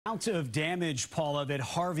Amount of damage, Paula, that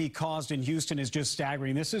Harvey caused in Houston is just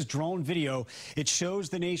staggering. This is drone video. It shows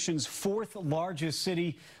the nation's fourth largest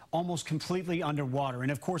city almost completely underwater.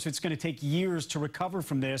 And of course, it's going to take years to recover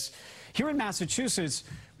from this. Here in Massachusetts,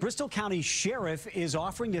 Bristol County Sheriff is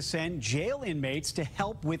offering to send jail inmates to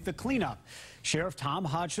help with the cleanup. Sheriff Tom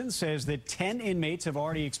Hodgson says that 10 inmates have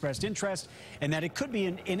already expressed interest and that it could be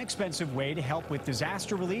an inexpensive way to help with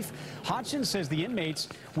disaster relief. Hodgson says the inmates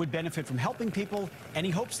would benefit from helping people, and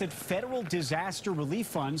he hopes that federal disaster relief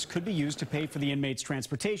funds could be used to pay for the inmates'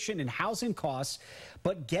 transportation and housing costs.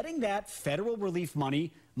 But getting that federal relief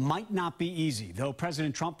money might not be easy, though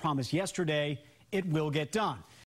President Trump promised yesterday it will get done.